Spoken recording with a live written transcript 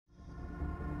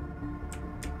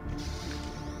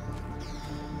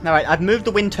Alright, I've moved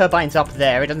the wind turbines up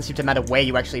there. It doesn't seem to matter where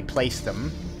you actually place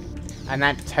them. And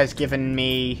that has given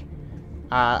me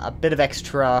a bit of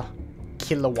extra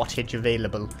kilowattage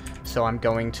available. So I'm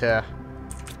going to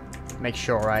make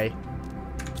sure I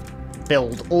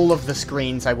build all of the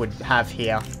screens I would have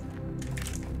here.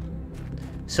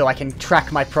 So I can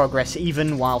track my progress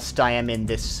even whilst I am in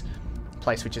this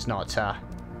place, which is not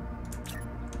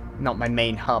my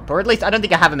main hub. Or at least I don't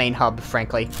think I have a main hub,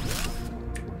 frankly.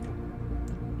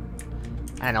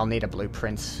 And I'll need a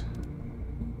blueprint.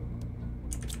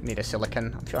 Need a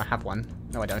silicon. I'm sure I have one.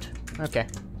 No, I don't. Okay.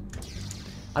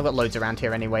 I've got loads around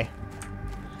here anyway.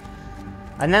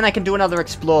 And then I can do another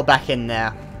explore back in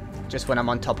there. Just when I'm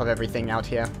on top of everything out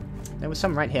here. There was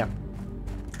some right here.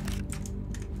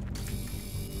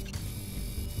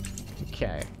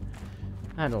 Okay.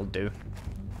 That'll do.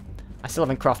 I still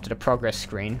haven't crafted a progress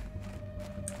screen.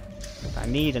 I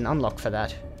need an unlock for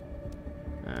that.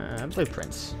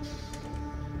 Blueprints.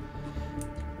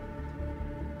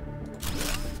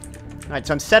 Alright,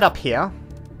 so I'm set up here.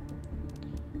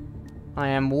 I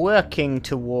am working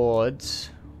towards...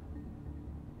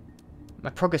 My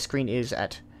progress screen is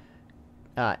at...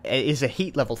 is a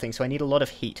heat level thing, so I need a lot of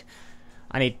heat.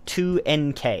 I need 2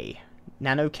 NK.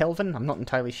 Nanokelvin? I'm not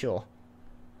entirely sure.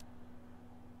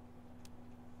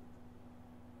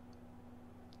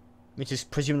 Which is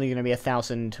presumably going to be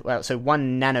 1,000... Well, so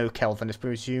 1 nanokelvin is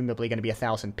presumably going to be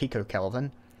 1,000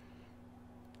 picokelvin.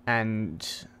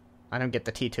 And... I don't get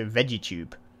the T2 veggie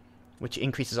tube, which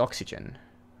increases oxygen.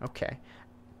 Okay.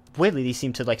 Weirdly, these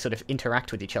seem to, like, sort of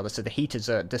interact with each other, so the heat is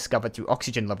discovered through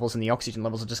oxygen levels, and the oxygen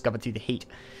levels are discovered through the heat.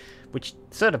 Which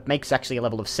sort of makes actually a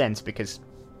level of sense, because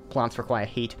plants require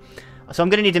heat. So I'm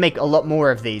going to need to make a lot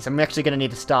more of these. I'm actually going to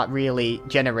need to start really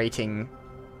generating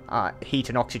heat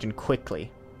and oxygen quickly.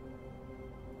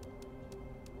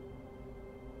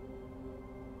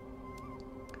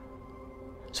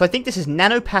 So I think this is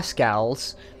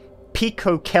nanopascals...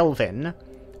 picokelvin,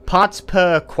 parts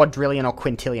per quadrillion or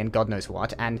quintillion, God knows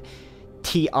what, and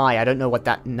TI, I don't know what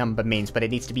that number means, but it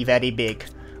needs to be very big.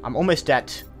 I'm almost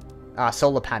at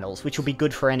solar panels, which will be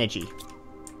good for energy.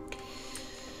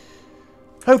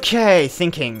 Okay,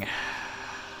 thinking.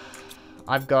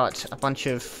 I've got a bunch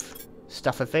of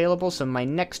stuff available, so my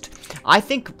next... I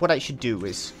think what I should do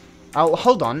is... Oh,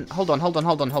 hold on.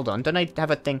 Don't I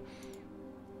have a thing...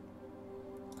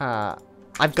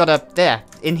 I've got a... There,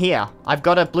 in here. I've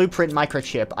got a blueprint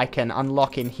microchip I can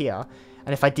unlock in here.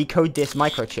 And if I decode this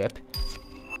microchip,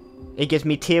 it gives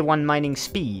me tier 1 mining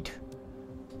speed.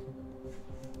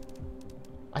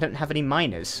 I don't have any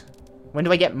miners. When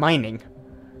do I get mining?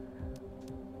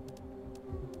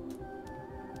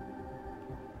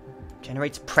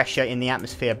 Generates pressure in the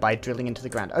atmosphere by drilling into the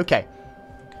ground. Okay.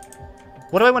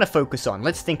 What do I want to focus on?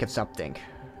 Let's think of something.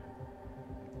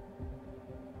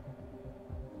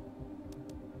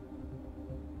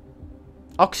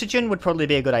 Oxygen would probably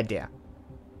be a good idea.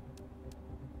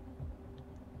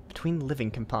 Between living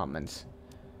compartments.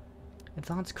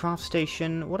 Advanced craft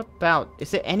station. What about... Is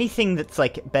there anything that's,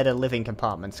 like, better living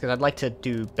compartments? Because I'd like to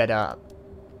do better...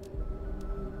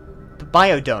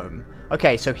 Biodome.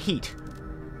 Okay, so heat.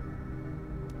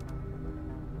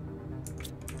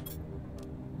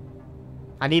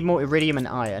 I need more iridium and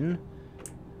iron.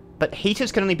 But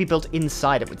heaters can only be built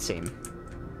inside, it would seem.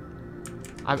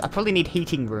 I probably need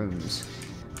heating rooms.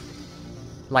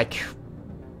 Like,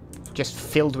 just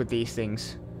filled with these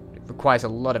things. It requires a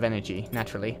lot of energy,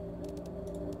 naturally.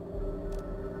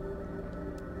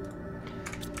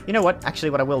 You know what? Actually,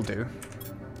 what I will do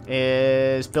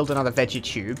is build another veggie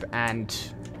tube, and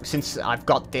since I've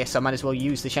got this, I might as well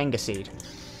use the Shenga seed.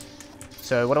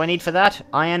 So, what do I need for that?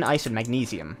 Iron, ice, and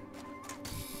magnesium.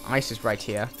 Ice is right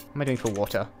here. What am I doing for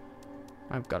water?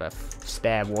 I've got a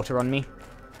spare water on me.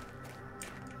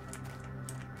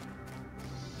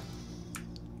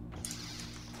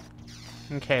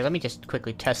 Okay, let me just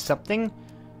quickly test something.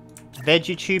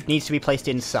 Veggie tube needs to be placed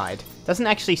inside. Doesn't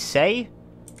actually say,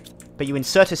 but you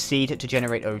insert a seed to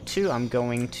generate O2. I'm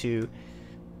going to...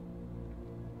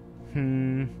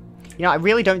 You know, I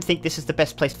really don't think this is the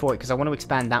best place for it, because I want to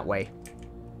expand that way.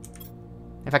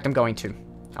 In fact, I'm going to.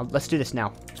 Let's do this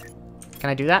now. Can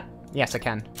I do that? Yes, I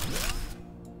can.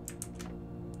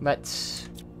 Let's...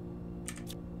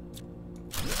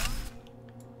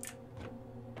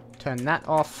 turn that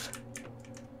off.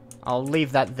 I'll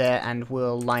leave that there, and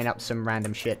we'll line up some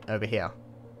random shit over here.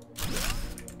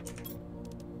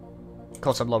 Of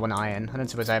course, I'm low on iron. I don't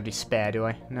suppose I have any spare, do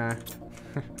I? No.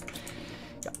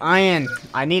 Iron!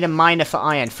 I need a miner for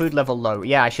iron. Food level low.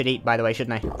 Yeah, I should eat, by the way,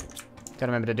 shouldn't I? Don't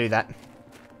remember to do that.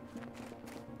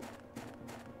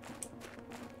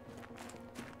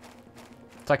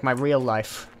 It's like my real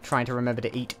life. trying to remember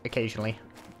to eat occasionally.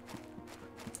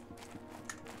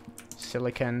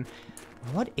 Silicon.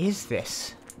 What is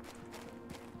this?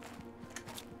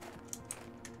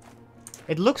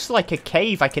 It looks like a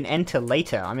cave I can enter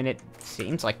later. I mean, it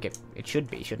seems like it should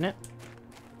be, shouldn't it?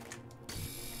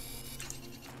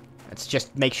 Let's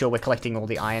just make sure we're collecting all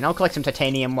the iron. I'll collect some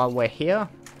titanium while we're here,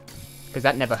 because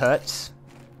that never hurts.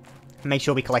 Make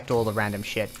sure we collect all the random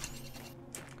shit.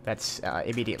 That's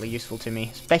immediately useful to me.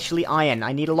 Especially iron.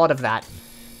 I need a lot of that.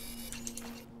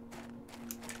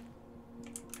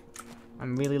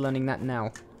 I'm really learning that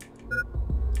now.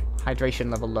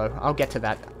 Hydration level low. I'll get to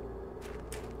that.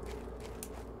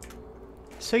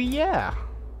 So yeah.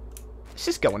 This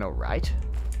is going alright.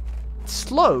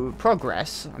 Slow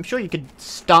progress. I'm sure you could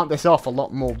start this off a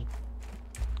lot more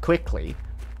quickly.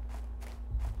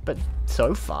 But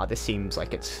so far, this seems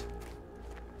like it's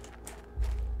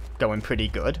going pretty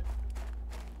good.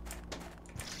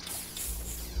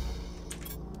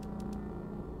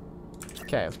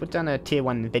 Okay, let's put down a tier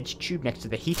 1 veg tube next to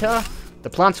the heater. The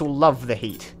plants will love the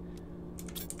heat.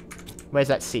 Where's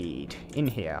that seed? In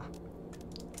here.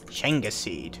 Shanga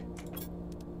seed.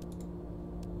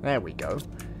 There we go.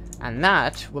 And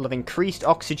that will have increased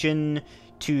oxygen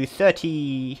to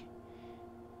 30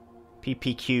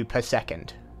 ppq per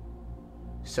second.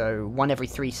 So 1 every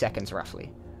 3 seconds,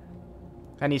 roughly.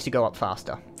 That needs to go up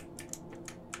faster.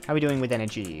 How are we doing with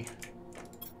energy?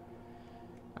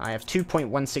 I have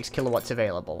 2.16 kilowatts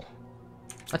available.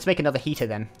 Let's make another heater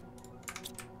then.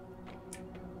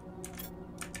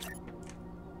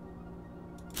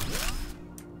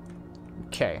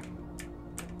 Okay.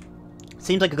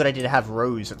 Seems like a good idea to have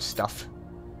rows of stuff.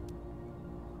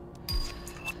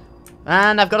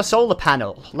 And I've got a solar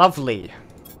panel. Lovely.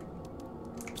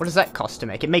 What does that cost to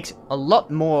make? It makes a lot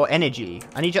more energy.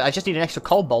 I just need an extra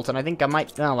cobalt, and I think I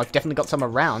might... Oh, I've definitely got some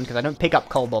around, because I don't pick up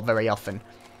cobalt very often.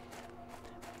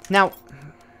 Now...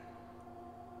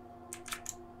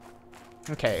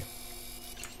 Okay.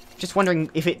 Just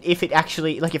wondering if it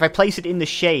actually... Like, if I place it in the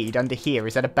shade under here,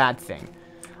 is that a bad thing?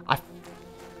 I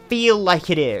feel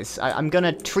like it is. I'm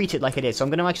gonna treat it like it is, so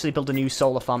I'm gonna actually build a new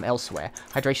solar farm elsewhere.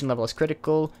 Hydration level is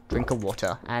critical. Drink of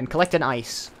water. And collect an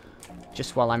ice.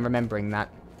 Just while I'm remembering that.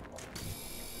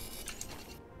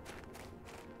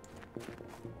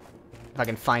 If I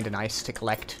can find an ice to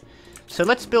collect. So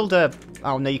let's build a...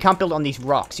 Oh, no, you can't build on these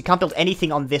rocks. You can't build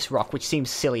anything on this rock, which seems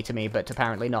silly to me, but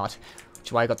apparently not. Which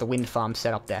is why I got the wind farm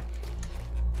set up there.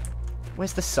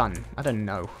 Where's the sun? I don't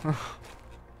know.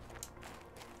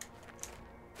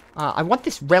 I want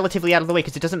this relatively out of the way,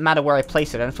 because it doesn't matter where I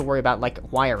place it. I don't have to worry about,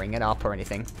 like, wiring it up or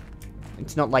anything.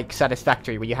 It's not like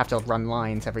Satisfactory, where you have to run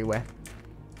lines everywhere.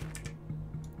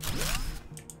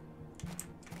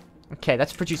 Okay,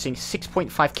 that's producing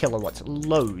 6.5 kilowatts.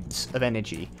 Loads of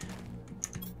energy.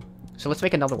 So let's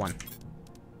make another one.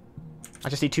 I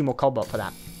just need 2 more cobalt for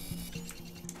that.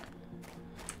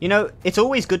 You know, it's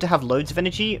always good to have loads of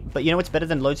energy, but you know what's better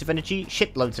than loads of energy?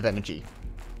 Shitloads of energy.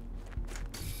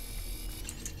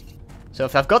 So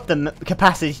if I've got the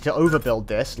capacity to overbuild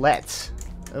this, let's...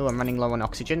 Oh, I'm running low on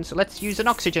oxygen, so let's use an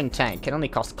oxygen tank. It only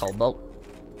costs cobalt.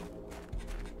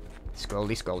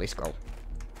 Scrolly, scrolly, scroll.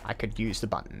 I could use the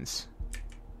buttons.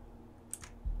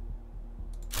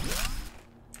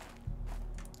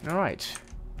 Alright.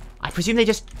 I presume they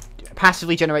just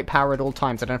passively generate power at all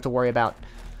times. I don't have to worry about,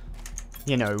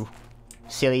 you know,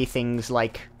 silly things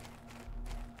like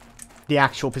the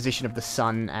actual position of the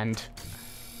sun and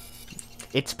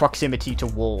its proximity to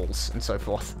walls and so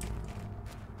forth.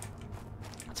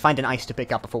 Let's find an ice to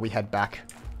pick up before we head back.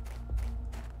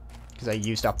 Because I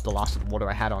used up the last of the water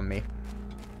I had on me.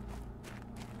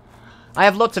 I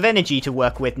have lots of energy to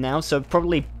work with now, so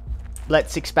probably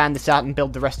let's expand this out and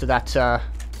build the rest of that,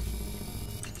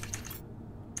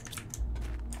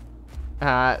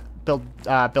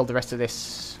 build the rest of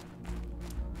this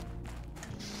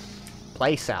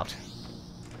place out.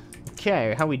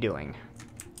 Okay, how are we doing?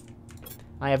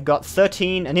 I have got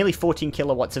 13 and nearly 14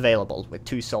 kilowatts available with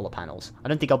 2 solar panels. I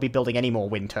don't think I'll be building any more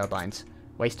wind turbines.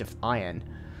 Waste of iron.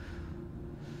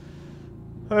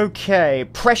 Okay,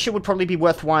 pressure would probably be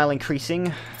worthwhile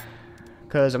increasing,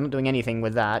 because I'm not doing anything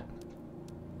with that.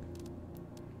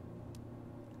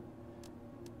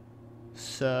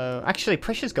 So, actually,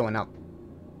 pressure's going up,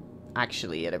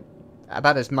 actually, at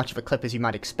about as much of a clip as you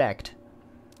might expect.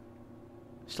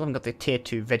 Still haven't got the tier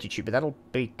 2 veggie tube, but that'll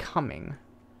be coming.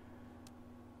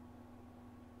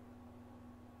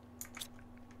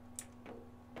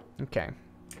 Okay.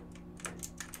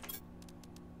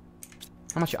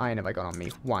 How much iron have I got on me?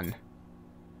 1.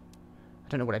 I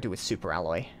don't know what I do with super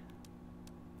alloy.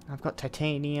 I've got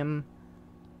titanium.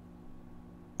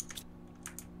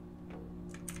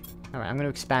 Alright, I'm going to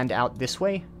expand out this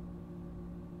way.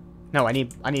 No, I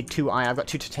need 2 iron. I've got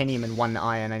 2 titanium and 1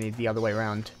 iron. I need the other way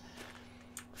around.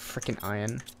 Frickin'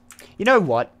 iron. You know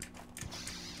what?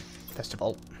 First of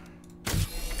all.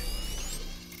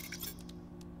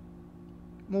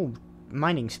 Oh,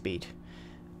 mining speed.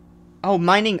 Oh,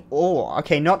 mining ore.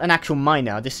 Okay, not an actual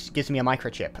miner. This gives me a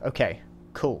microchip. Okay,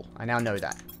 cool. I now know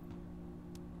that.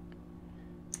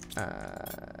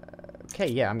 Okay,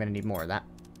 yeah, I'm gonna need more of that.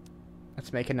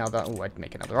 Let's make another... Oh, I'd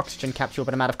make another oxygen capsule,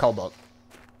 but I'm out of cobalt.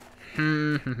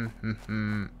 I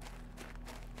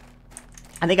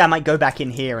think I might go back in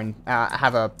here and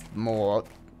have a more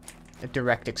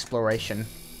direct exploration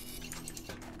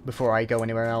before I go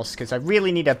anywhere else, because I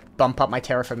really need to bump up my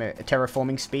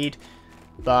terraforming speed,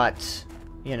 but,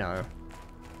 you know.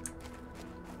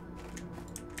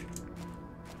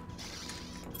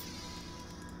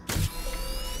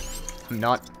 I'm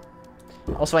not.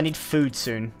 Also, I need food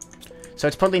soon. So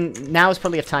it's probably, now is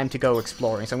probably a time to go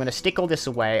exploring. So I'm going to stick all this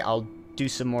away. I'll do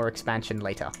some more expansion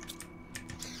later.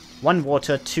 1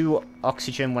 water, 2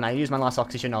 oxygen. When I use my last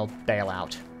oxygen, I'll bail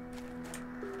out.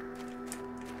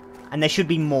 And there should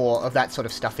be more of that sort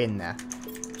of stuff in there.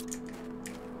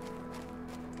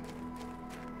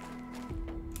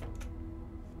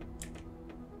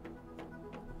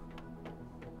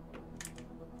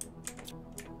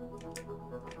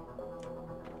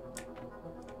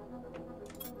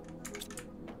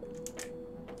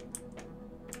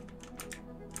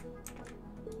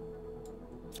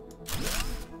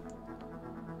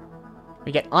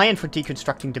 We get iron for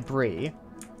deconstructing debris.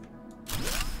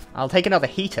 I'll take another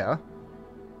heater.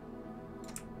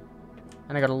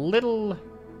 And I got a little...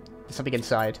 There's something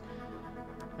inside.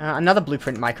 Another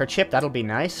blueprint microchip. That'll be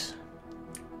nice.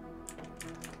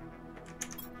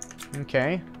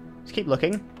 Okay. Let's keep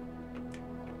looking.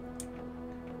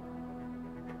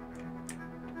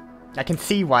 I can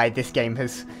see why this game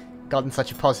has gotten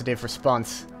such a positive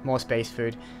response. More space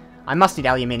food. I must need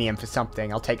aluminium for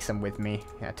something. I'll take some with me.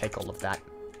 Yeah, take all of that.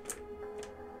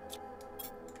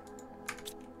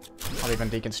 I'll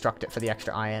even deconstruct it for the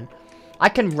extra iron. I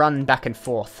can run back and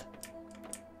forth.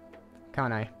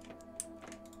 Can't I?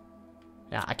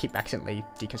 Yeah, I keep accidentally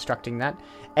deconstructing that.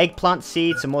 Eggplant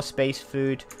seeds, some more space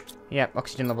food. Yep,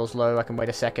 oxygen level's low. I can wait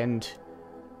a second.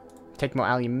 Take more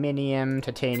aluminium,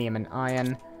 titanium, and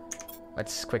iron.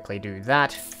 Let's quickly do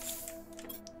that.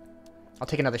 I'll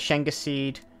take another Shenga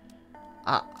seed.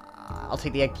 I'll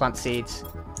take the eggplant seeds.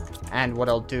 And what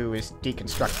I'll do is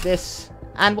deconstruct this.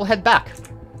 And we'll head back.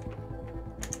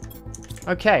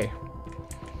 Okay.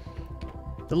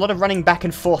 There's a lot of running back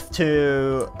and forth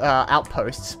to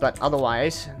outposts, but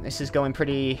otherwise, this is going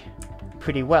pretty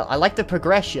well. I like the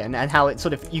progression and how it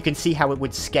sort of, you can see how it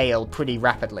would scale pretty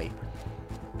rapidly.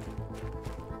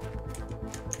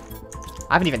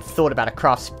 I haven't even thought about a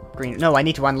craft screen. No, I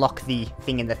need to unlock the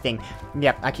thing in the thing.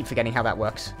 Yep, I keep forgetting how that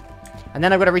works. And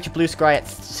then I've got to reach a blue sky at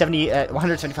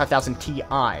 175,000 Ti,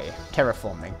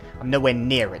 terraforming. I'm nowhere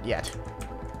near it yet.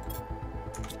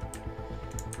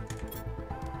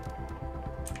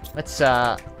 Let's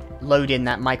load in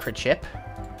that microchip,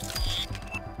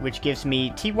 which gives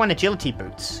me T1 agility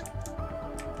boots.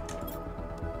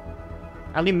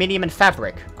 Aluminium and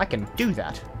fabric. I can do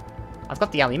that. I've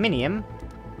got the aluminium.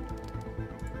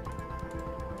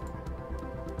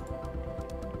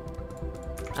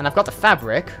 And I've got the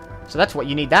fabric. So that's what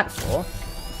you need that for.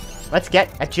 Let's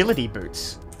get agility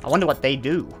boots. I wonder what they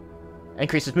do.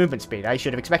 Increases movement speed. I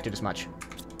should have expected as much.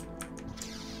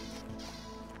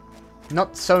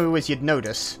 Not so as you'd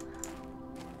notice.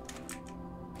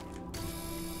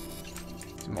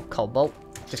 Some more cobalt.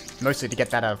 Just mostly to get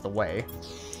that out of the way.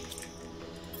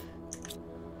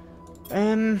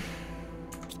 I'm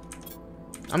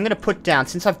going to put down,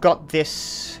 since I've got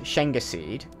this Shenga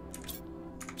seed,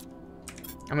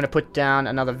 I'm going to put down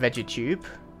another vegetube.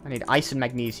 I need ice and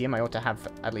magnesium. I ought to have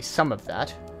at least some of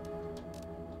that.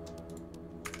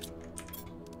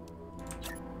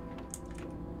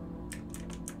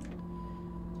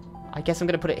 I guess I'm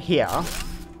going to put it here.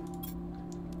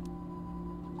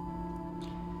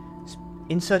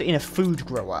 Insert in a food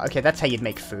grower. Okay, that's how you'd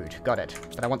make food. Got it.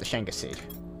 But I want the Shenga seed.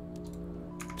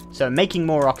 So, making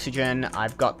more oxygen.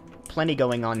 I've got plenty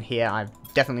going on here. I'm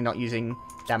definitely not using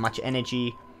that much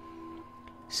energy.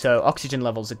 So, oxygen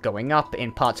levels are going up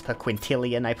in parts per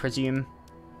quintillion, I presume.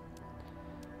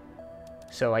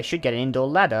 So, I should get an indoor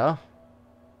ladder.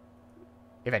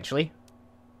 Eventually.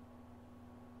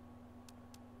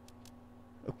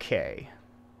 Okay.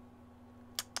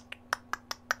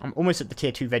 I'm almost at the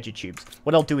tier 2 vegetubes.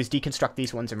 What I'll do is deconstruct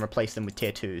these ones and replace them with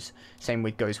tier 2s. Same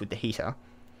with goes with the heater.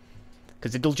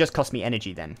 Because it'll just cost me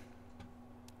energy then.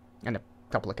 And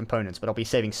couple of components, but I'll be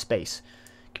saving space.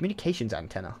 Communications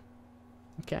antenna.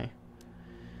 Okay.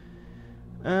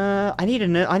 I need a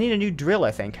new drill,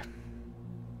 I think.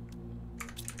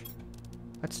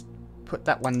 Let's put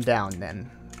that one down then.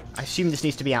 I assume this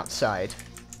needs to be outside.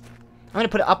 I'm gonna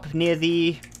put it up near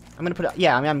the. I'm gonna put it.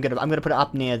 Yeah, I'm gonna put it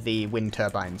up near the wind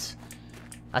turbines.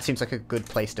 That seems like a good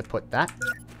place to put that.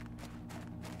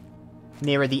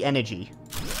 Nearer the energy.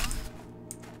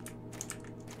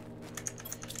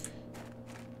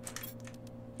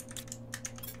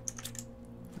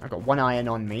 I've got 1 iron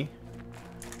on me.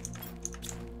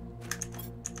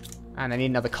 And I need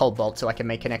another cobalt so I can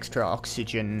make an extra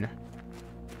oxygen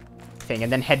thing.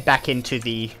 And then head back into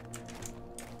the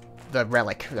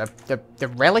relic. The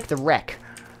relic? The wreck.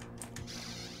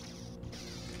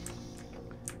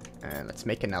 And let's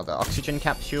make another oxygen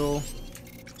capsule.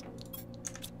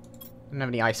 I don't have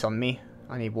any ice on me.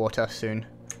 I need water soon.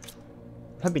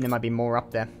 I'm hoping there might be more up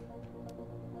there.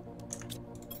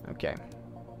 Okay.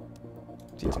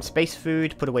 Eat some space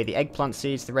food, put away the eggplant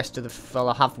seeds, the rest of the... Well,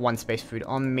 I'll have 1 space food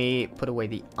on me, put away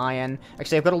the iron.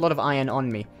 Actually, I've got a lot of iron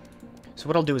on me. So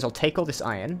what I'll do is I'll take all this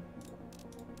iron.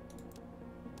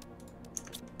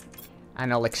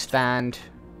 And I'll expand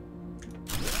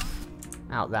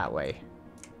out that way.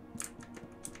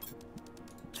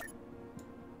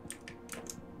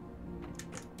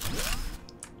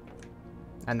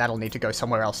 And that'll need to go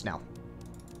somewhere else now.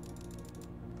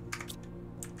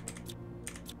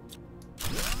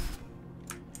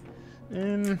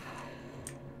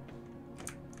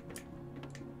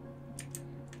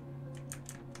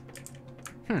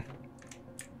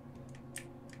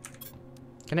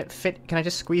 Can it fit? Can I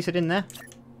just squeeze it in there?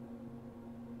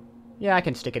 Yeah, I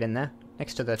can stick it in there.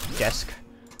 Next to the desk.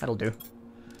 That'll do.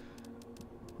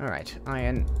 Alright,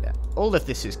 iron. All of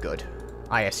this is good,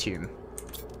 I assume.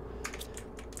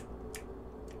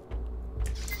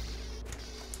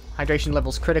 Hydration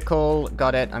level's critical.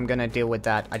 Got it. I'm gonna deal with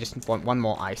that. I just want 1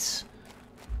 more ice.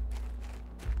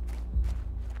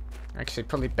 Actually,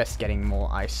 probably best getting more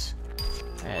ice.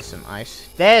 There's some ice.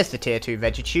 There's the tier 2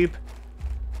 vegetube.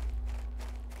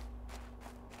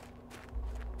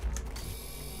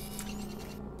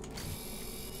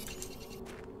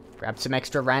 Grab some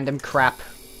extra random crap.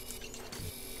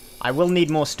 I will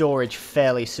need more storage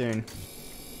fairly soon.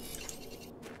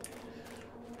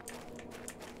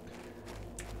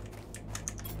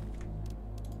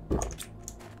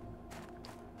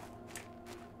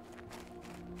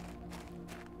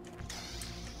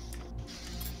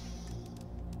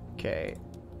 Okay.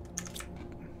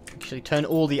 Actually, turn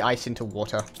all the ice into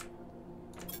water.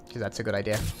 Because that's a good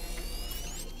idea.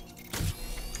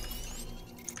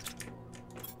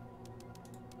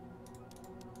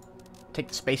 Take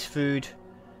the space food.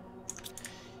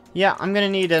 Yeah, I'm gonna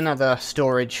need another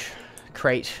storage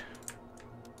crate.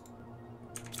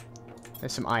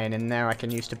 There's some iron in there I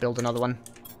can use to build another one.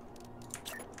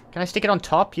 Can I stick it on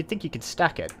top? You'd think you could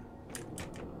stack it.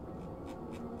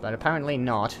 But apparently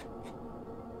not.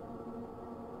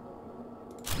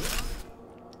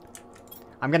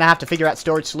 I'm gonna have to figure out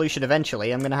storage solution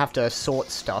eventually. I'm gonna have to sort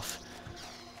stuff.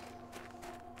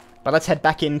 But let's head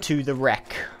back into the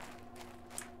wreck.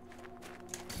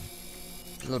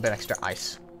 A little bit extra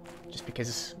ice. Just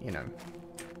because, you know.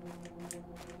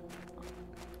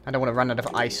 I don't want to run out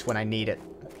of ice when I need it.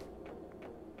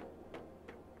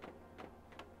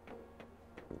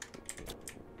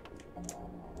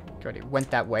 God, it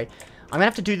went that way. I'm gonna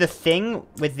have to do the thing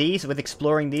with these, with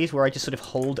exploring these, where I just sort of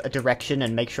hold a direction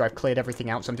and make sure I've cleared everything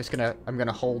out. So I'm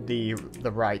gonna hold the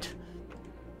right.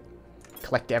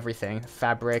 Collect everything.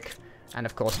 Fabric. And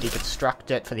of course deconstruct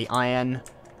it for the iron.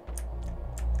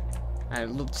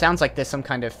 And it sounds like there's some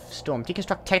kind of storm.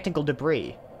 Deconstruct technical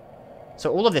debris. So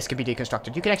all of this can be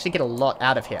deconstructed. You can actually get a lot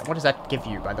out of here. What does that give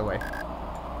you, by the way?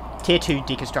 Tier 2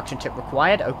 deconstruction tip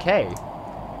required? Okay.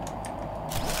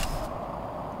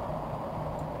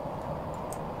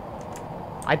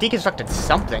 I deconstructed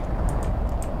something.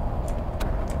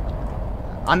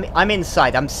 I'm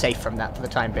inside. I'm safe from that for the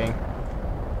time being.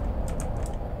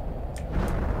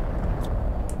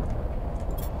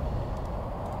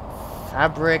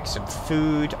 Fabric, some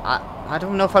food. I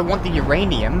don't know if I want the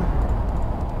uranium.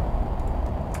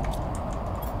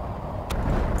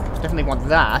 Definitely want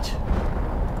that.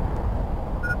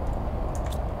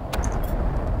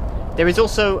 There is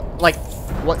also, like,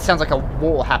 what sounds like a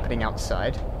war happening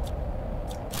outside.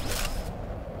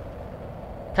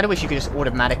 Kinda wish you could just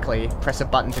automatically press a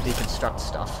button to deconstruct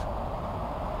stuff.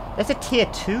 There's a tier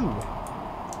 2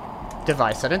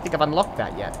 device. I don't think I've unlocked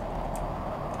that yet.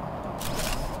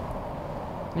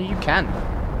 No, you can.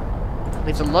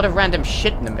 Leaves a lot of random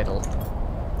shit in the middle.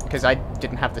 Because I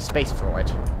didn't have the space for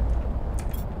it.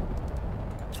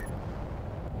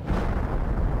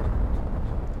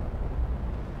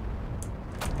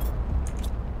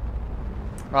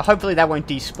 Well, hopefully that won't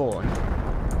despawn.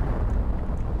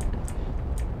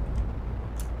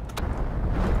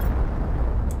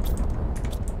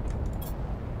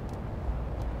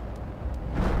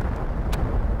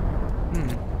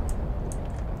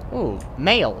 Ooh,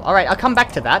 mail. Alright, I'll come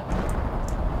back to that.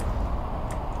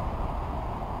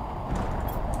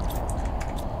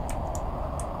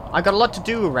 I got a lot to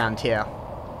do around here.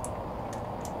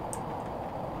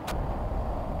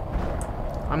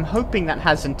 I'm hoping that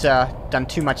hasn't done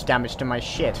too much damage to my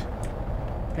shit.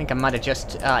 I think I might have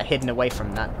just hidden away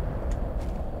from that.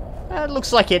 It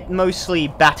looks like it mostly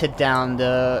battered down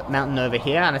the mountain over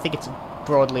here, and I think it's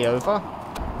broadly over.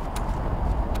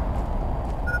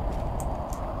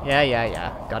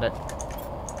 Yeah. Got it.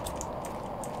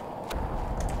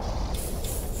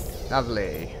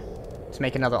 Lovely. Let's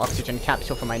make another oxygen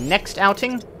capsule for my next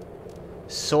outing.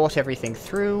 Sort everything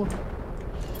through.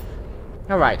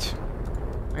 Alright.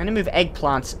 I'm going to move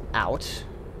eggplants out.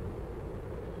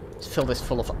 Let's fill this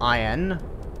full of iron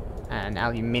and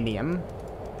aluminium.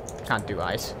 Can't do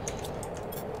ice.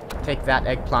 Take that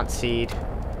eggplant seed.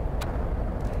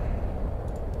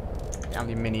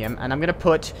 Aluminium. And I'm going to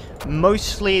put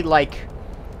mostly, like,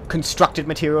 constructed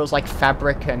materials like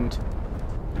fabric and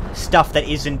stuff that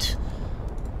isn't,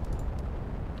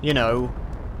 you know,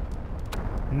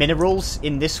 minerals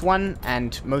in this one,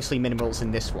 and mostly minerals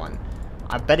in this one.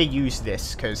 I better use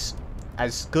this, because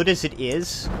as good as it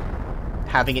is,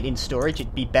 having it in storage,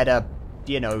 it'd be better,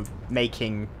 you know,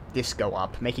 making this go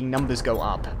up, making numbers go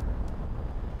up.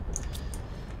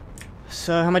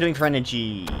 So, how am I doing for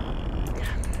energy?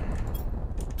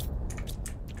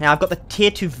 Now, I've got the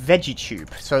tier 2 veggie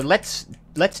tube, so let's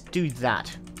do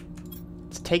that.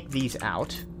 Let's take these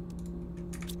out.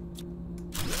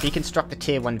 Deconstruct the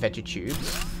tier 1 veggie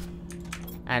tubes.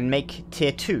 And make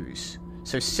tier 2s.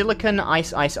 So silicon,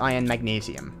 ice, iron,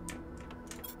 magnesium.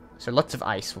 So lots of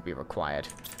ice will be required.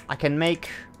 I can make...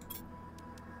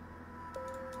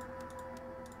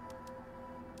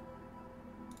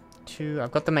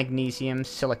 I've got the magnesium,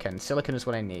 silicon. Silicon is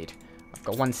what I need. I've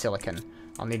got 1 silicon.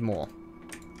 I'll need more.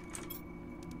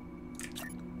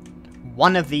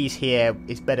 One of these here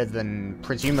is better than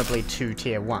presumably 2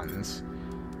 tier 1s.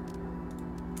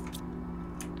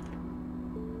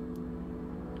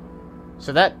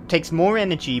 So that takes more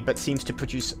energy, but seems to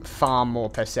produce far more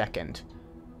per second.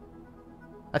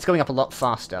 That's going up a lot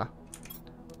faster.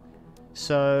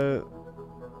 So,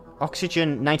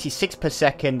 oxygen 96 per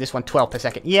second, this one 12 per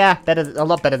second. Yeah, better, a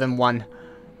lot better than 1.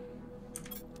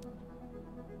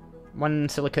 1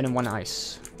 silicon and 1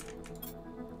 ice.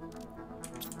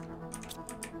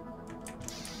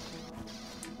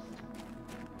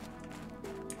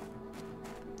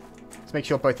 Let's make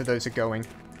sure both of those are going.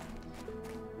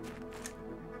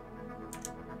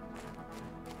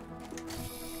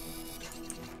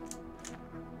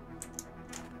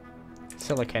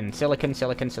 Silicon, silicon,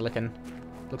 silicon, silicon.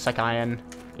 Looks like iron.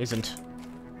 Isn't.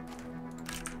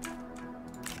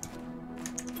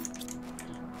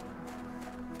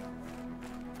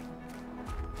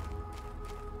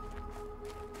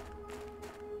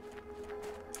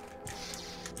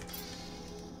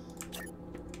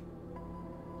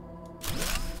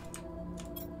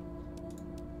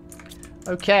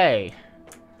 Okay.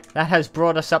 That has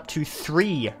brought us up to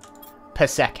 3 per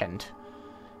second.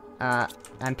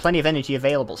 And plenty of energy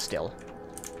available still.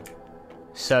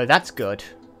 So that's good.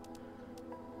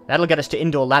 That'll get us to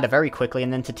indoor ladder very quickly,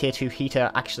 and then to tier 2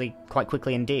 heater actually quite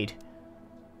quickly indeed.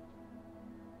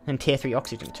 And tier 3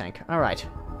 oxygen tank. Alright.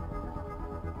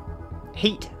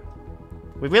 Heat.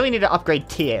 We really need to upgrade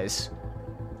tiers.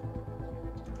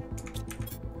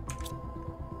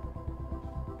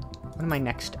 What am I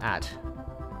next at?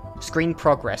 Screen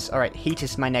progress. Alright, heat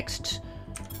is my next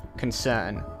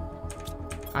concern.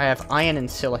 I have iron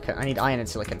and silicon. I need iron and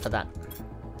silicon for that.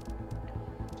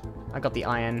 I got the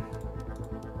iron.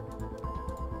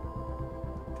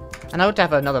 And I ought to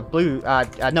have another blue...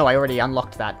 no, I already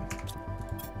unlocked that.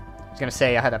 I was going to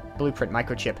say I had a blueprint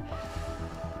microchip.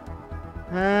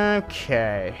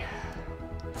 Okay.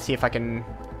 Let's see if I can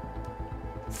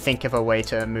think of a way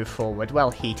to move forward. Well,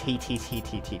 heat. I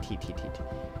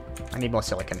need more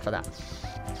silicon for that.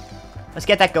 Let's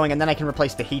get that going, and then I can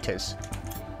replace the heaters.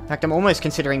 In fact, I'm almost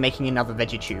considering making another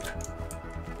veggie tube.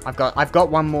 I've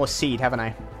got 1 more seed, haven't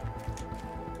I?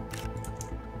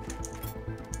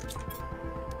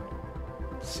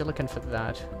 Silicon for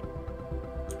that.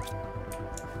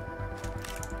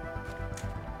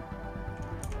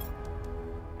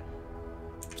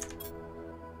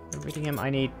 Iridium, I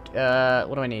need,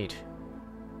 what do I need?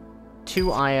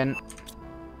 2 iron.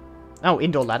 Oh,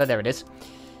 indoor ladder, there it is.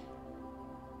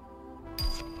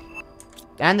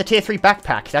 And the tier 3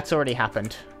 backpack. That's already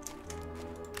happened.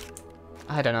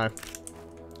 I don't know.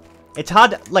 It's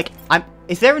hard, like,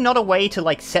 is there not a way to,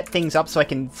 like, set things up so I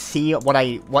can see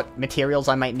what materials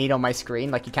I might need on my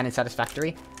screen, like you can in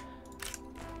Satisfactory?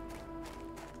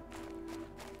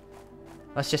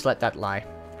 Let's just let that lie.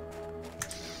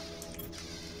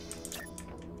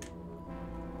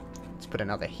 Let's put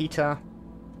another heater.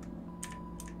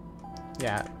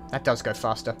 Yeah, that does go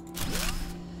faster.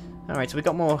 Alright, so we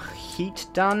got more heat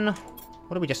done.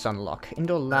 What did we just unlock?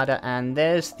 Indoor ladder, and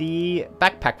there's the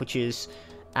backpack, which is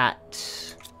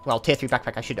at... Well, tier 3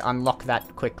 backpack. I should unlock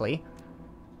that quickly.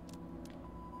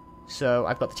 So,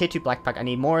 I've got the tier 2 backpack. I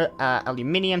need more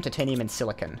aluminium, titanium, and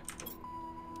silicon.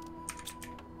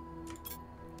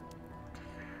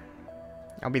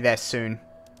 I'll be there soon.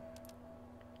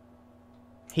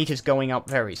 Heat is going up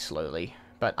very slowly,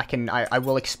 but I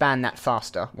will expand that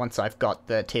faster once I've got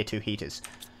the tier 2 heaters.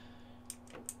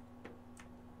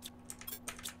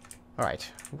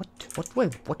 Alright,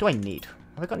 what do I need?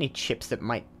 Have I got any chips that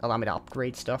might allow me to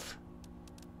upgrade stuff?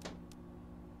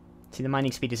 See, the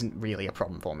mining speed isn't really a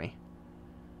problem for me.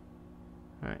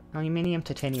 Alright, aluminium,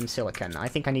 titanium, silicon. I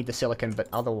think I need the silicon, but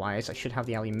otherwise I should have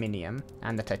the aluminium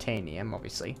and the titanium,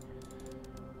 obviously.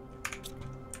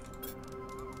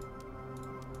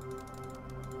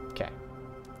 Okay.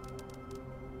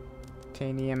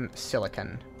 Titanium,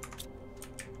 silicon.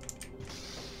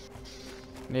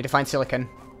 Need to find silicon.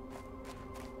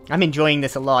 I'm enjoying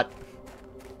this a lot.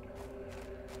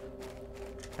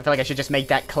 I feel like I should just make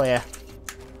that clear.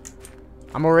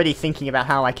 I'm already thinking about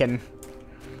how I can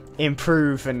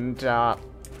improve and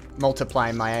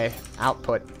multiply my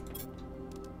output.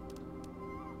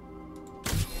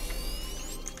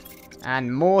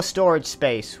 And more storage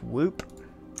space. Whoop.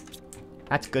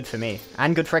 That's good for me.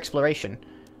 And good for exploration.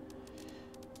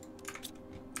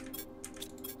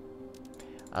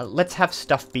 Let's have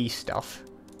stuff be stuff.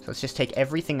 So let's just take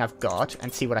everything I've got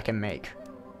and see what I can make.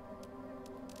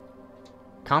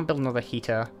 Can't build another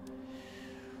heater.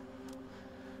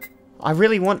 I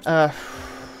really want that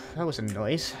was a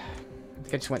noise. I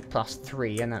think I just went past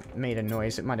 3 and that made a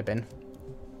noise. It might have been.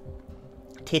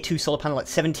 Tier 2 solar panel at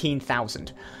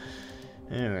 17,000.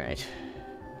 Alright.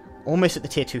 Almost at the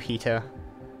tier 2 heater.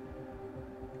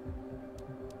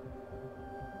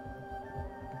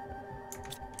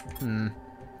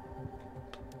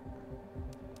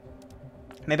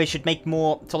 Maybe I should make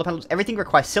more solar panels. Everything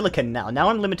requires silicon now. Now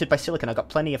I'm limited by silicon. I've got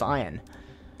plenty of iron.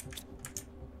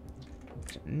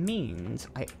 Which means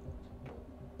I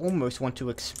almost want to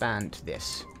expand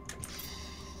this.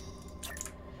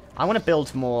 I want to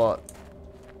build more...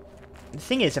 The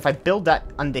thing is, if I build that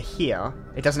under here,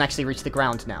 it doesn't actually reach the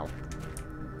ground now.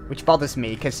 Which bothers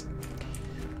me, because...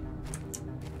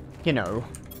 You know...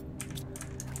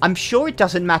 I'm sure it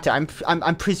doesn't matter.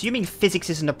 I'm presuming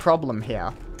physics isn't a problem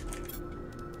here.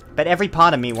 But every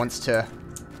part of me wants to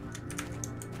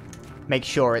make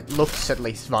sure it looks at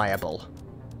least viable.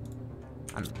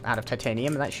 I'm out of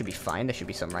titanium, that should be fine. There should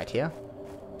be some right here.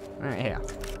 Right here.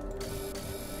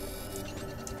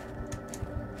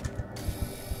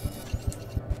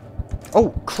 Oh,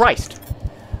 Christ!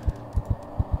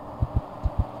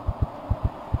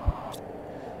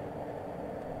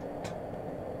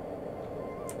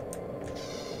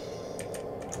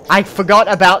 I forgot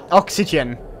about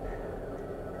oxygen.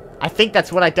 I think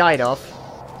that's what I died of.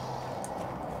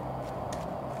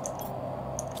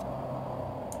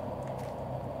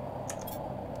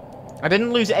 I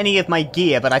didn't lose any of my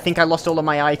gear, but I think I lost all of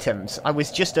my items. I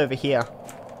was just over here.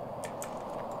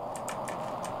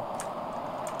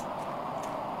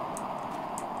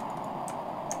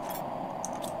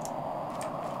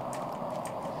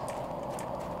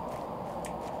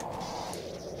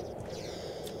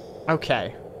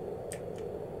 Okay.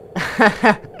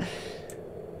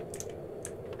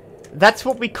 That's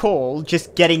what we call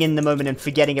just getting in the moment and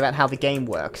forgetting about how the game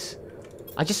works.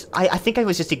 I think I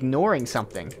was just ignoring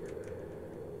something.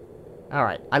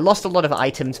 Alright, I lost a lot of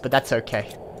items, but that's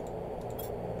okay.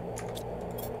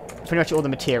 Pretty much all the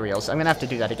materials. I'm gonna have to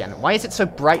do that again. Why is it so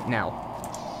bright now?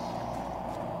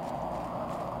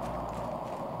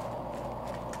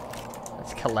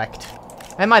 Let's collect.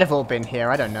 They might have all been here,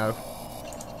 I don't know.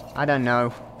 I don't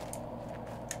know.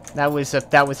 That was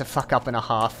a fuck up and a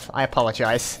half. I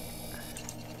apologize.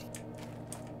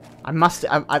 I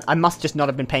must just not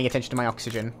have been paying attention to my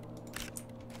oxygen.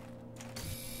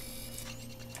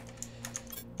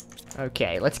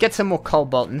 Okay, let's get some more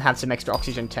cobalt and have some extra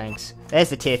oxygen tanks. There's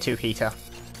the tier 2 heater.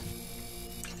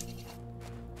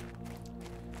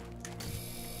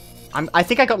 I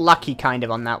think I got lucky kind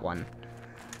of on that one.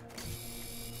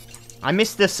 I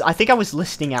missed this. I think I was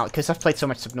listening out, because I've played so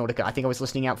much Subnautica, I think I was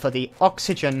listening out for the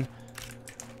oxygen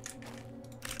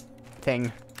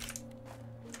thing.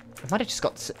 I might have just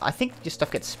got... I think your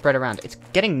stuff gets spread around. It's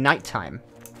getting nighttime.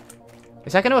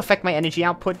 Is that going to affect my energy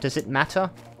output? Does it matter?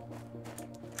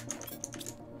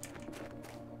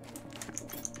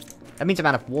 That means I'm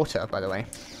out of water, by the way.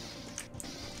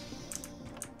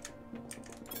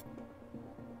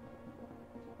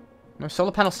 My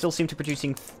solar panels still seem to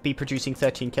be producing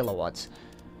 13 kilowatts.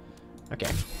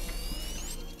 Okay.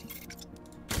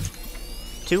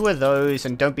 2 of those,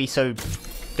 and don't be so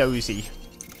dozy.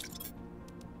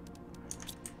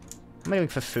 What am I doing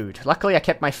for food? Luckily, I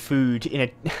kept my food in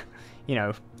a, you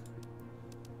know,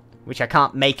 which I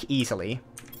can't make easily,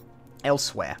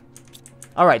 elsewhere.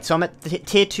 Alright, so I'm at the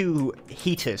tier 2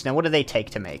 heaters. Now, what do they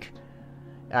take to make?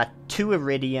 2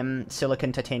 iridium,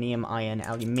 silicon, titanium, iron,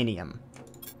 aluminium.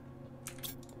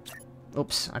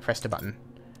 Oops, I pressed a button.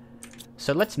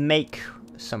 So let's make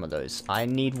some of those. I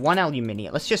need 1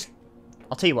 aluminium. Let's just...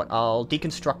 I'll tell you what, I'll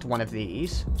deconstruct one of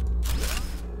these.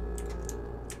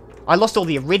 I lost all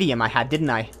the iridium I had, didn't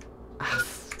I?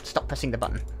 Stop pressing the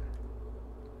button.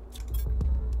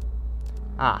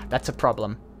 Ah, that's a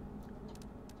problem.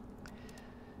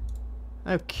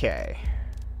 Okay.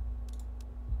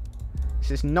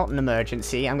 This is not an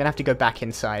emergency. I'm going to have to go back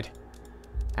inside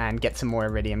and get some more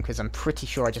iridium, because I'm pretty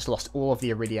sure I just lost all of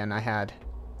the iridium I had.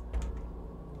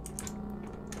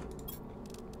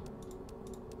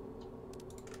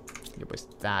 It was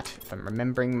that, if I'm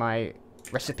remembering my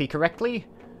recipe correctly.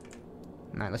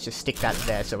 Alright, let's just stick that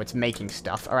there so it's making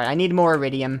stuff. Alright, I need more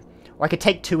iridium. Or I could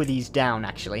take 2 of these down,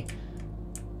 actually.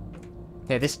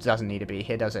 Here, this doesn't need to be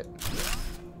here, does it?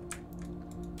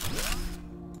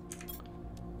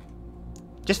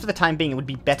 Just for the time being, it would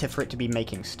be better for it to be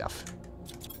making stuff.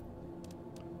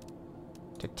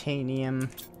 Titanium.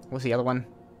 What was the other one?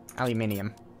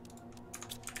 Aluminium.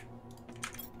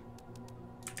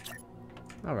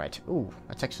 Alright. Ooh,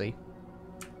 that's actually...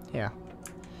 Here.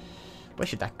 Where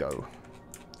should that go?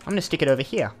 I'm going to stick it over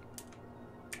here.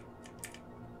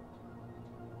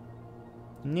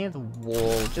 Near the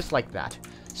wall, just like that.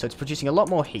 So it's producing a lot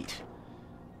more heat.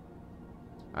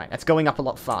 Alright, that's going up a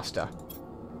lot faster.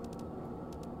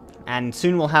 And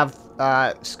soon we'll have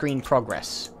screen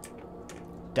progress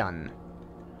done.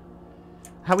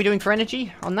 How are we doing for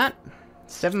energy on that?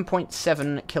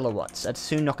 7.7 kilowatts. That's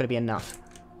soon not going to be enough.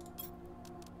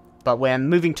 But we're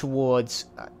moving towards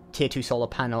tier 2 solar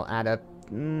panel at a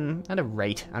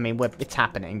rate. I mean, it's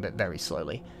happening, but very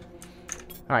slowly.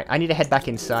 Alright, I need to head back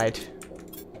inside.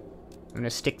 I'm going to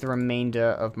stick the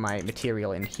remainder of my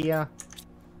material in here.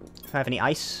 Do I have any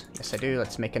ice? Yes, I do.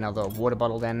 Let's make another water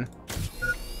bottle then.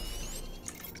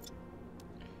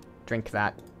 Drink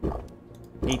that.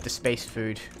 Eat the space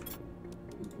food.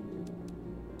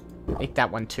 Eat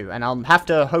that one too. And I'll have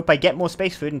to hope I get more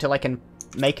space food until I can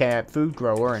make a food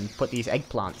grower and put these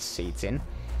eggplant seeds in.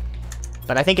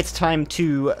 But I think it's time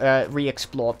to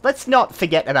re-explore. Let's not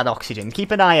forget about oxygen.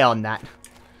 Keep an eye on that.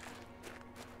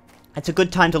 It's a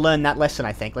good time to learn that lesson,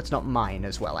 I think. Let's not mine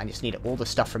as well. I just need all the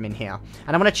stuff from in here.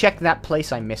 And I'm going to check that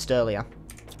place I missed earlier.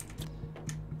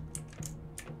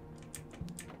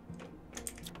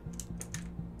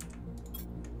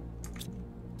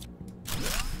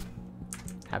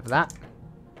 Have that.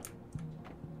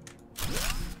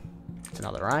 It's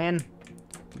another iron.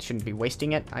 Shouldn't be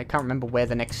wasting it. I can't remember where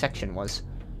the next section was.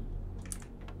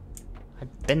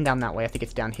 I've been down that way. I think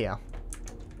it's down here.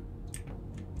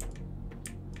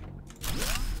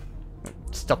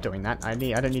 Stop doing that. I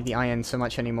don't need the iron so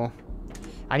much anymore.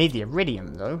 I need the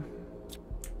iridium though.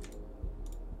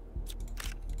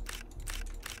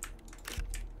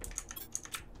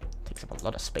 Takes up a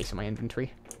lot of space in my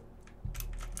inventory.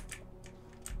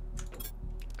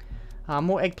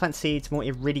 More eggplant seeds, more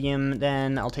iridium,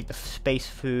 then I'll take the space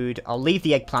food. I'll leave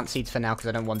the eggplant seeds for now because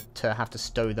I don't want to have to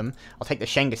stow them. I'll take the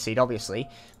Shenga seed, obviously.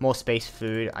 More space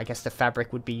food. I guess the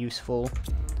fabric would be useful.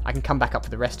 I can come back up for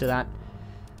the rest of that.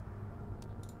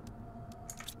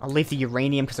 I'll leave the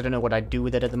uranium because I don't know what I'd do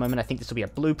with it at the moment. I think this will be a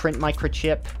blueprint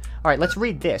microchip. Alright, let's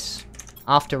read this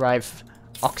after I've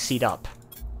oxied up.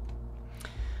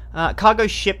 Cargo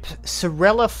ship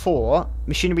Sorella 4,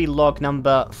 machinery log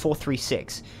number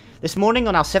 436. This morning,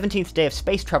 on our 17th day of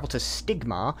space travel to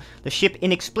Stigma, the ship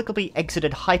inexplicably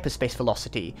exited hyperspace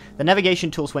velocity. The navigation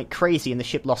tools went crazy and the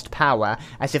ship lost power,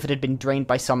 as if it had been drained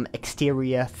by some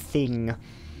exterior thing.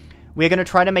 We are going to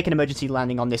try to make an emergency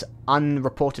landing on this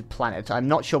unreported planet. I'm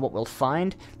not sure what we'll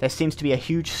find. There seems to be a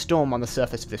huge storm on the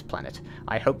surface of this planet.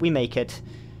 I hope we make it.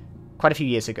 Quite a few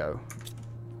years ago.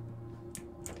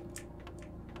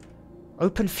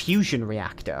 Open fusion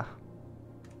reactor.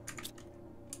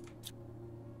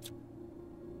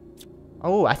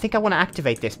 Oh, I think I want to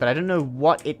activate this, but I don't know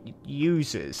what it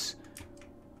uses.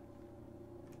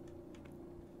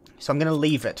 So I'm going to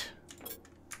leave it.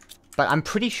 But I'm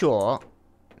pretty sure...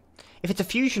 If it's a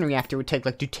fusion reactor, it would take,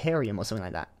 like, deuterium or something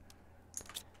like that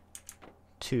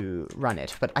to run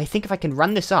it. But I think if I can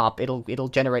run this up, it'll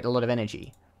generate a lot of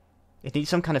energy. It needs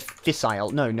some kind of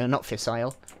fissile. No, not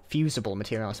fissile. Fusible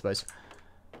material, I suppose.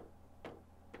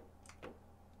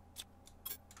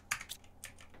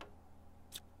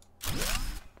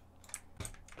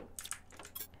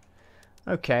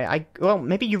 Okay, well,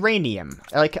 maybe uranium.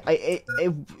 Like,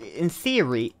 in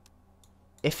theory,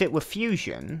 if it were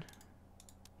fusion...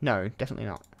 No, definitely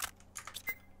not.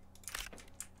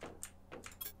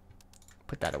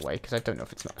 Put that away, because I don't know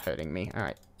if it's not hurting me.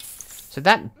 Alright. So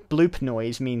that bloop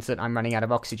noise means that I'm running out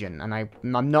of oxygen, and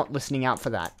I'm not listening out for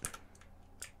that.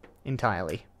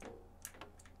 Entirely.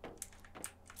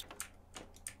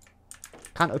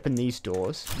 Can't open these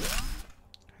doors.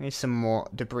 There's some more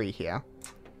debris here.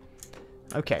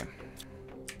 Okay.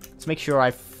 Let's make sure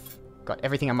I've got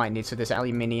everything I might need. So there's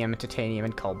aluminium, titanium,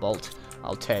 and cobalt.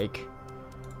 I'll take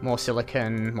more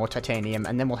silicon, more titanium,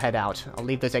 and then we'll head out. I'll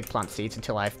leave those eggplant seeds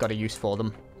until I've got a use for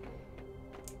them.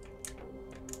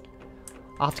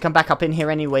 I'll have to come back up in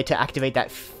here anyway to activate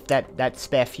that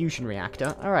spare fusion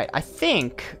reactor. Alright, I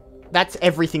think that's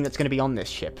everything that's going to be on this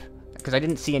ship. Because I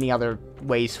didn't see any other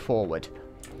ways forward.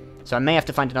 So I may have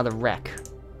to find another wreck.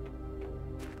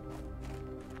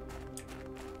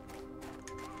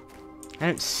 I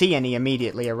don't see any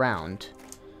immediately around.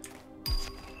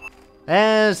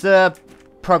 There's the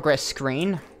progress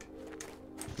screen,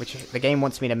 which the game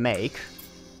wants me to make.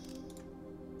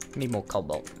 I need more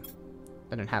cobalt.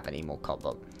 I don't have any more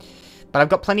cobalt. But I've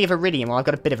got plenty of iridium. Well, I've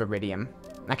got a bit of iridium.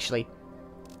 Actually.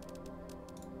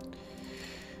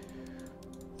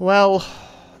 Well,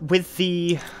 with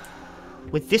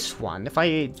this one, if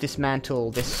I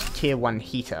dismantle this tier 1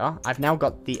 heater, I've now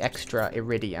got the extra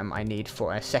iridium I need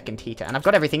for a second heater. And I've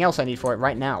got everything else I need for it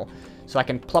right now. So I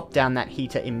can plop down that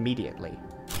heater immediately.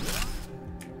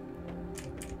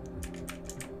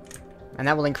 And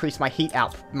that will increase my heat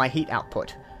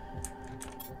output.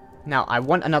 Now, I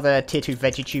want another tier 2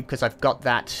 veggie tube because I've got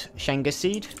that Shenga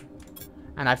seed.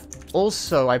 And I've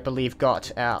also, I believe,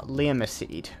 got Liama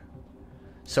seed.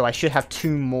 So I should have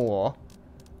 2 more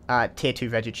tier 2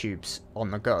 veggie tubes on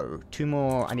the go. 2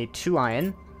 more. I need 2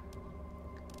 iron.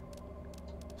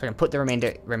 So I can put the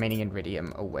remaining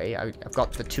iridium away. I've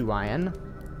got the 2 iron.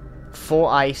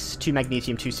 4 ice, 2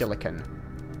 magnesium, 2 silicon.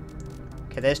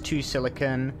 Okay, there's 2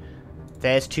 silicon.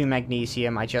 There's 2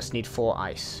 magnesium. I just need 4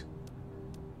 ice.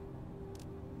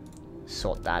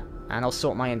 Sort that. And I'll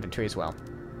sort my inventory as well.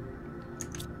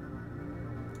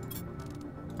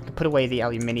 I can put away the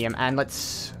aluminium. And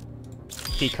let's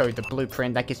decode the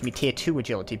blueprint. That gives me tier 2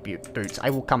 agility boots. I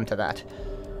will come to that.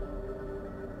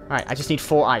 Alright, I just need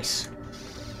 4 ice.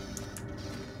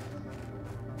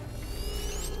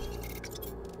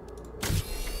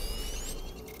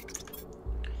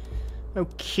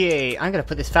 Okay, I'm gonna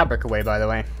put this fabric away, by the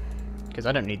way. Because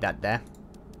I don't need that there.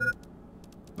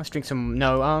 Let's drink some...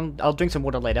 No, I'll drink some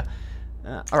water later.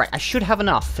 Alright, I should have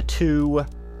enough for 2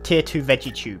 tier 2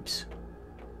 veggie tubes.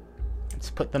 Let's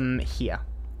put them here.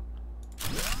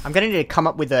 I'm gonna need to come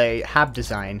up with a hab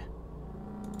design.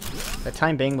 For the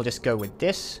time being, we'll just go with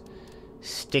this.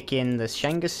 Stick in the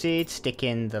Shenga seed, stick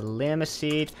in the Liama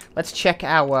seed. Let's check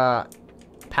our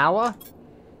power.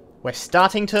 We're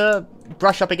starting to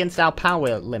brush up against our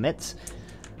power limits.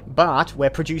 But we're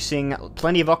producing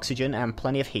plenty of oxygen and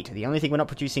plenty of heat. The only thing we're not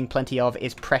producing plenty of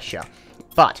is pressure.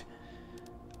 But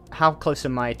how close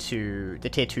am I to the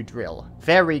tier 2 drill?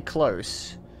 Very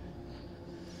close.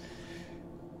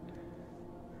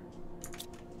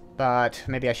 But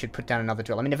maybe I should put down another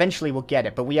drill. I mean, eventually we'll get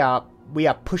it, but we are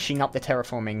pushing up the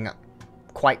terraforming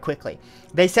quite quickly.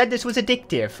 They said this was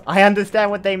addictive. I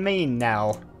understand what they mean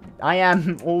now. I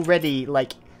am already,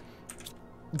 like,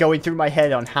 going through my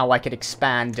head on how I could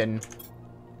expand and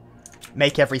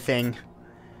make everything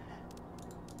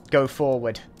go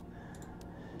forward.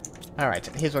 Alright,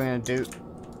 here's what I'm going to do.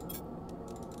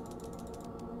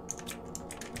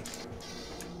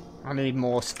 I need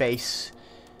more space.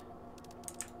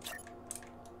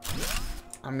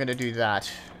 I'm going to do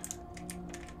that.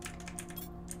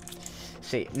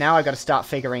 See, now I've got to start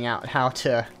figuring out how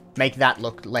to make that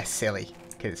look less silly.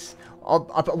 Because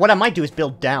what I might do is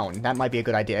build down. That might be a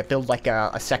good idea. Build like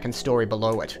a second story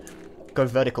below it. Go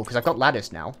vertical, because I've got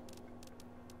ladders now.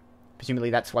 Presumably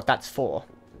that's what that's for.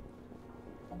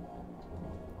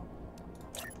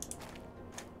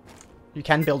 You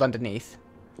can build underneath.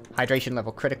 Hydration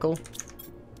level critical.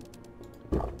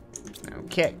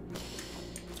 Okay.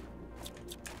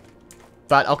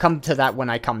 But I'll come to that when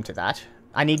I come to that.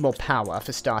 I need more power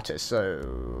for starters,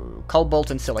 so... Cobalt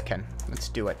and silicon. Let's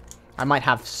do it. I might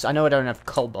have... I know I don't have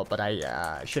cobalt, but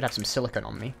I should have some silicon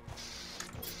on me.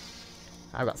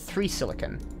 I've got 3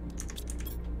 silicon.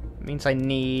 Means I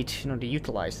need, in order to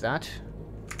utilize that.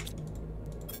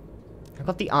 I've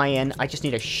got the iron, I just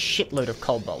need a shitload of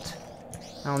cobalt.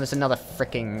 Oh, and there's another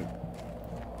freaking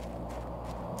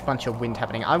bunch of wind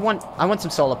happening. I want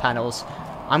some solar panels.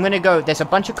 I'm gonna go, there's a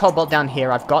bunch of cobalt down here.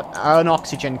 I've got an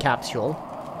oxygen capsule.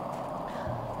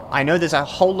 I know there's a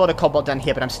whole lot of cobalt down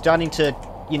here, but I'm starting to,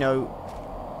 you know,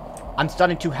 I'm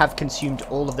starting to have consumed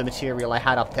all of the material I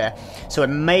had up there. So it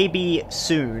may be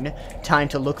soon time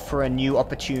to look for a new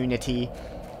opportunity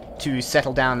to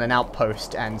settle down an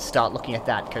outpost and start looking at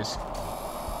that, because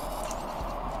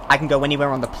I can go anywhere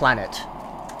on the planet,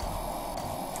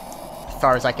 as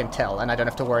far as I can tell, and I don't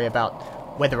have to worry about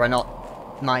whether or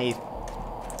not my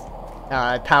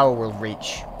power will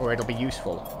reach, or it'll be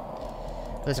useful.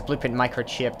 There's a blueprint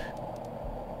microchip.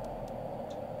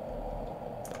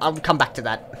 I'll come back to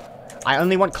that. I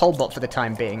only want cobalt for the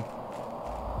time being.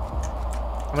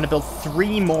 I'm going to build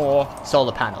 3 more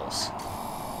solar panels,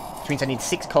 which means I need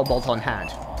 6 cobalt on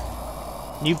hand.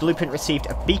 New blueprint received,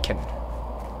 a beacon.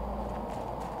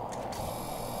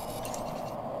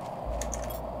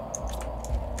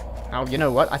 Oh, you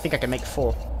know what? I think I can make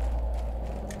 4.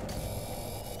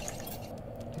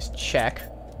 Just check.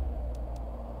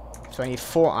 So I need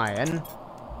 4 iron,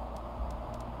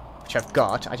 which I've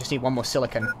got. I just need 1 more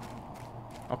silicon.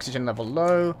 Oxygen level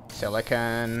low,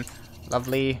 silicon,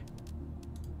 lovely.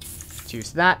 Let's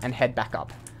use that and head back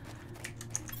up.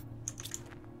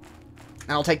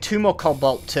 And I'll take 2 more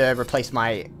cobalt to replace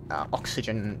my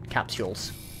oxygen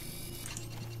capsules.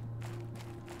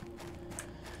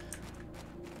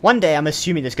 One day I'm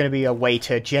assuming there's going to be a way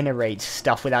to generate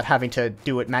stuff without having to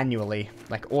do it manually,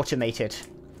 like automate it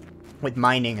with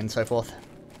mining and so forth.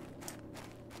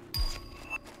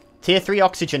 Tier 3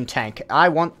 oxygen tank. I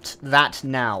want that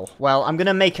now. Well, I'm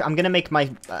gonna make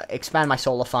my expand my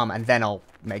solar farm, and then I'll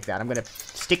make that. I'm gonna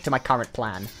stick to my current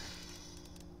plan.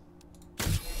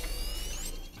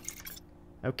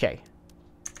 Okay.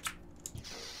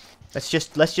 Let's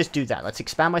just do that. Let's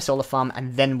expand my solar farm,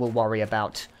 and then we'll worry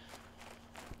about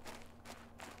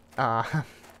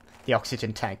the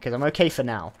oxygen tank, because I'm okay for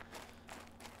now.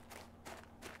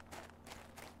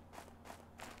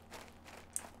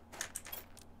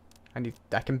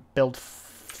 I can build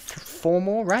 4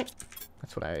 more, right?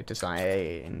 That's what I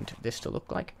designed this to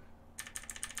look like.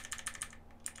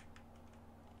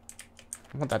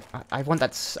 I want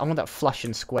that flush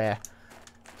and square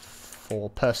for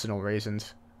personal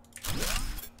reasons.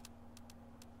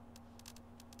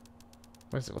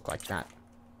 What does it look like that?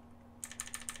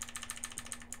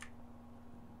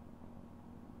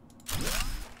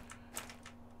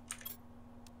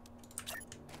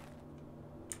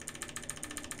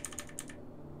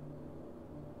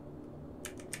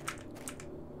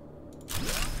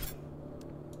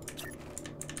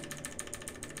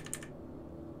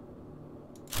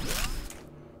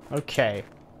 Okay.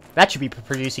 That should be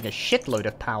producing a shitload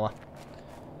of power.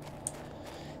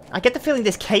 I get the feeling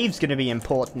this cave's going to be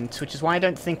important, which is why I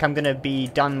don't think I'm going to be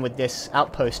done with this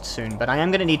outpost soon, but I am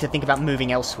going to need to think about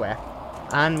moving elsewhere.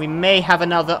 And we may have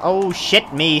another... Oh,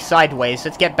 shit me, sideways.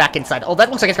 Let's get back inside. Oh, that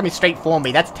looks like it's coming straight for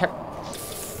me. That's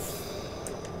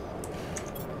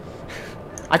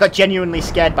I got genuinely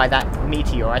scared by that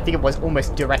meteor. I think it was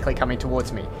almost directly coming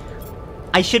towards me.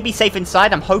 I should be safe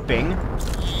inside, I'm hoping.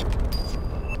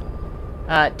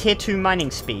 Tier 2 mining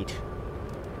speed.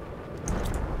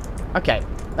 Okay,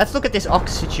 let's look at this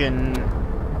oxygen.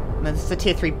 This is the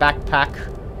Tier 3 backpack,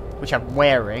 which I'm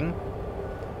wearing.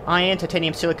 Iron,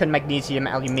 titanium, silicon, magnesium,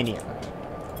 aluminium.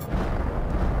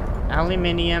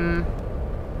 Aluminium...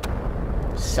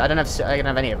 I don't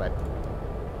have any of it.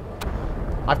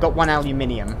 I've got 1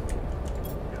 aluminium.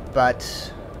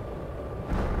 But...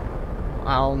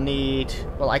 I'll need...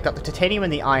 Well, I got the titanium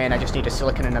and the iron, I just need a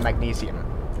silicon and a magnesium.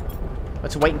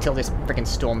 Let's wait until this freaking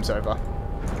storm's over.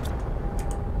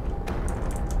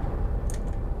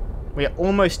 We are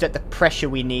almost at the pressure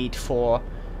we need for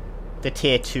the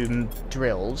Tier 2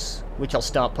 drills, which I'll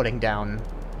start putting down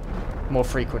more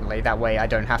frequently. That way I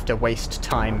don't have to waste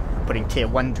time putting Tier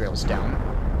 1 drills down.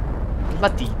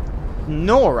 Bloody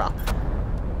Nora!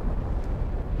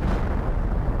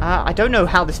 I don't know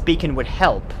how this beacon would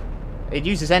help. It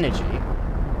uses energy.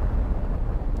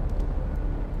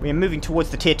 We are moving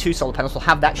towards the Tier 2 solar panels. We'll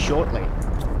have that shortly.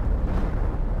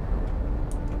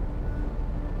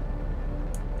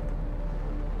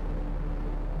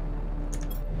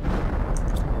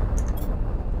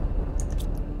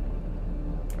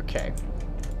 Okay.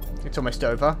 It's almost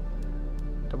over.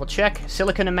 Double check.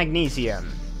 Silicon and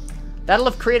magnesium. That'll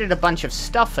have created a bunch of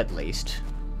stuff, at least.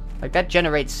 Like, that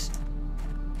generates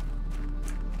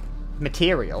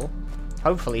material.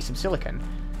 Hopefully some silicon.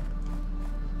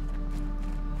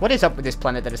 What is up with this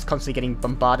planet that is constantly getting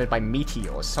bombarded by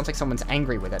meteors? Sounds like someone's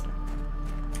angry with it.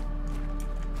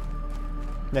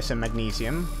 There's some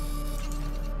magnesium.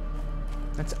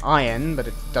 That's iron, but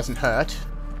it doesn't hurt.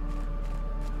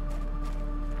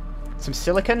 Some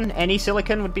silicon? Any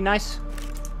silicon would be nice.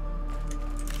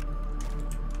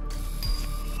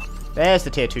 There's the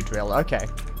tier 2 drill, okay.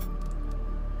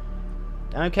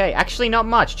 Okay, actually not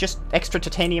much, just extra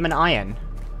titanium and iron.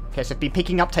 Okay, so be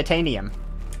picking up titanium.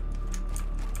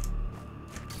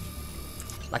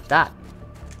 Like that.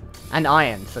 And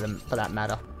iron, for that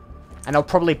matter. And I'll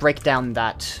probably break down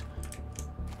that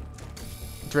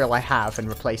drill I have and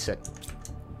replace it.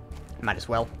 Might as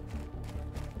well.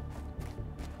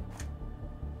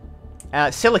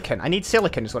 Silicon. I need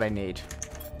silicon is what I need.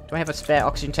 Do I have a spare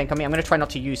oxygen tank on me? I'm going to try not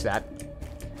to use that.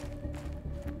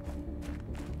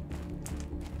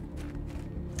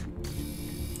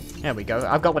 There we go.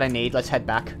 I've got what I need. Let's head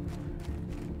back.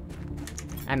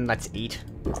 And let's eat.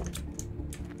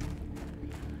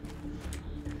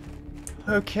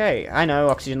 Okay, I know,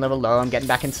 oxygen level low. I'm getting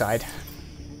back inside.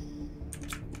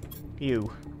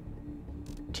 You.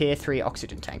 Tier 3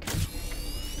 oxygen tank.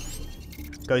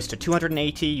 Goes to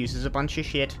 280, uses a bunch of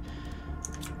shit.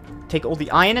 Take all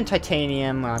the iron and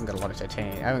titanium. Well, I haven't got a lot of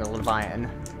titanium. I haven't got a lot of iron.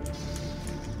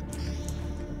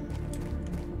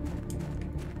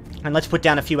 And let's put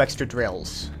down a few extra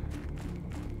drills.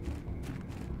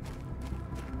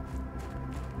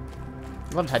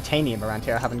 A lot of titanium around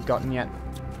here I haven't gotten yet.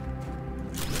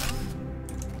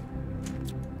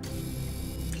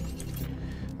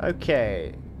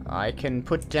 Okay, I can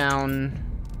put down...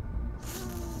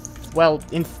 Well,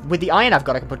 with the iron I've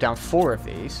got, I can put down 4 of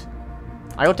these.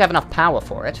 I ought to have enough power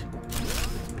for it.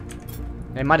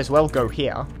 They might as well go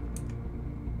here.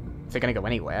 If they're going to go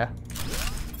anywhere.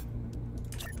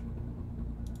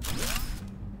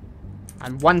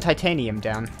 And 1 titanium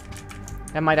down.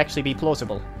 That might actually be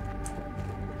plausible.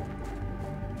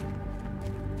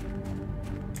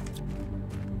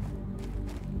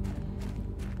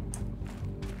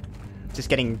 It's just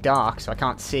getting dark, so I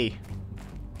can't see.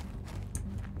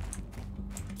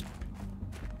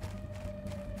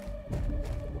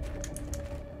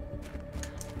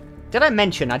 Did I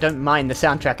mention I don't mind the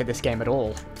soundtrack of this game at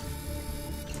all?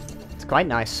 It's quite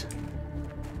nice.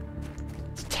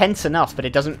 It's tense enough, but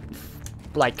it doesn't,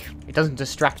 like, it doesn't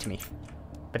distract me.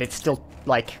 But it's still,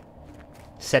 like,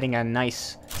 setting a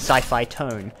nice sci-fi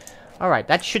tone. Alright,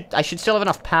 I should still have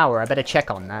enough power. I better check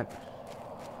on that.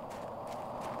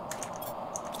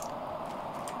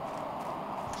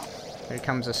 Here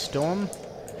comes a storm.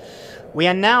 We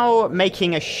are now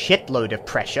making a shitload of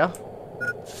pressure.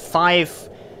 5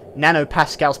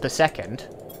 nanopascals per second.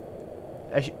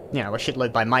 You know, a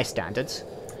shitload by my standards.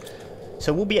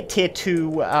 So we'll be at tier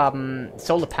 2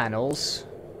 solar panels.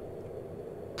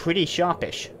 Pretty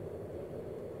sharpish.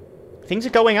 Things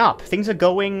are going up. Things are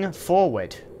going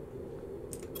forward.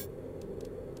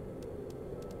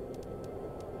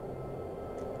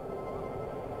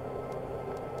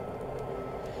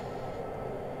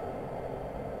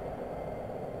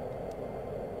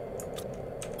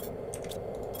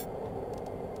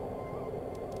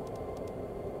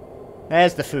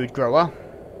 There's the food grower.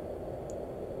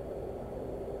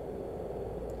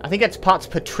 I think it's parts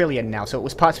per trillion now, so it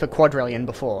was parts per quadrillion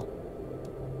before.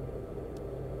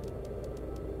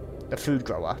 The food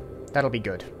grower. That'll be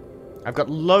good. I've got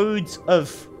loads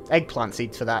of eggplant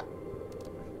seeds for that.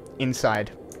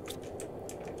 Inside.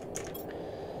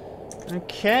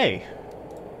 Okay.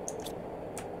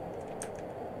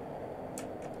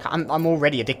 I'm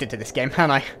already addicted to this game,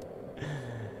 aren't I?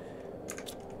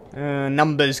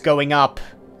 Numbers going up.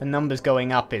 The numbers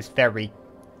going up is very,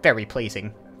 very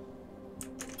pleasing.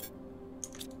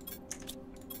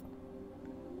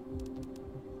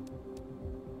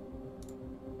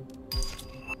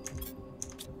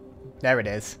 There it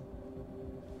is.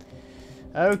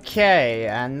 Okay,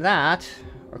 and that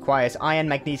requires iron,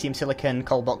 magnesium, silicon,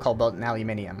 cobalt, and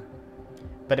aluminium.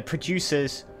 But it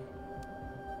produces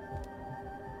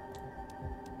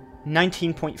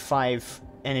 19.5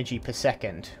 energy per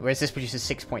second, whereas this produces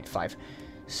 6.5.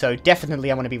 So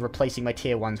definitely I want to be replacing my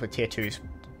tier 1s with tier 2s.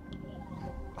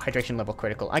 Hydration level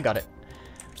critical. I got it.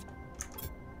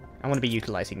 I want to be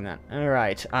utilizing that.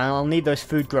 Alright, I'll need those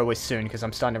food growers soon, because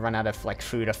I'm starting to run out of, like,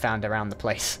 food I found around the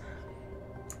place.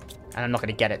 And I'm not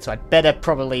going to get it, so I'd better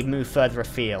probably move further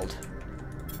afield.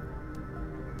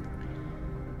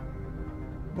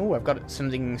 Oh, I've got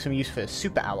some use for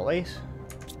super alloys.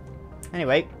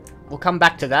 Anyway, we'll come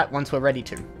back to that once we're ready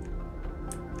to.